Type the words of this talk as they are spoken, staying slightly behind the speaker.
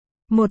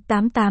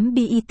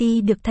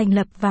188bet được thành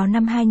lập vào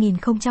năm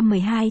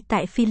 2012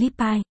 tại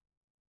Philippines.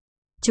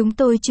 Chúng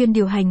tôi chuyên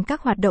điều hành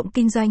các hoạt động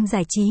kinh doanh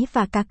giải trí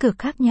và cá cược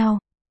khác nhau,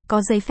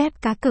 có giấy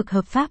phép cá cược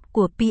hợp pháp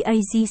của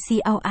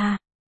PAGCOR.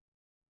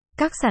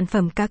 Các sản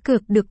phẩm cá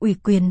cược được ủy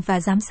quyền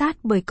và giám sát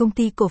bởi Công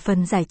ty Cổ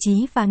phần Giải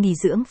trí và Nghỉ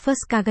dưỡng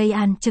First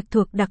Cagayan trực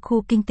thuộc đặc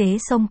khu kinh tế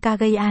sông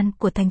Cagayan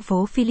của thành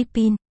phố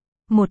Philippines.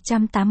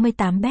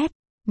 188bet,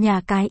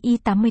 nhà cái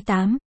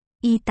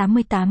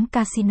i88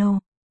 Casino.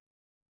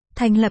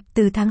 Thành lập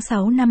từ tháng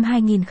 6 năm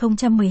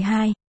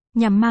 2012,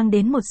 nhằm mang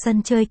đến một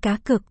sân chơi cá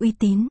cược uy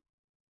tín.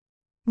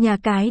 Nhà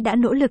cái đã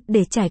nỗ lực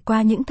để trải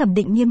qua những thẩm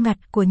định nghiêm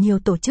ngặt của nhiều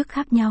tổ chức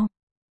khác nhau.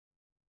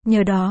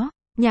 Nhờ đó,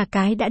 nhà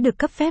cái đã được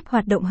cấp phép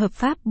hoạt động hợp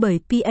pháp bởi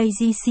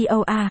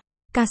PAGCOR,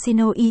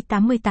 Casino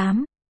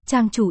i88,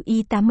 trang chủ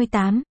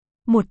i88,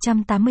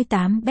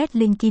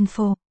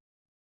 188betlink.info.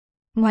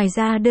 Ngoài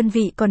ra đơn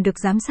vị còn được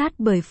giám sát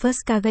bởi First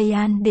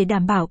Cagayan để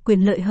đảm bảo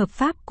quyền lợi hợp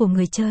pháp của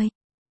người chơi.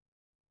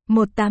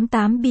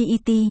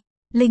 188bet,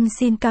 Linh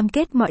xin cam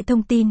kết mọi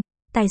thông tin,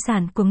 tài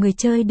sản của người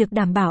chơi được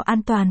đảm bảo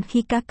an toàn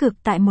khi cá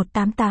cược tại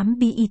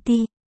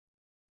 188bet.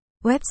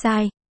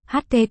 Website: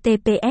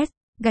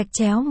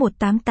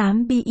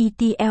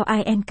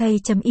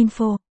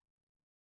 https://188betlink.info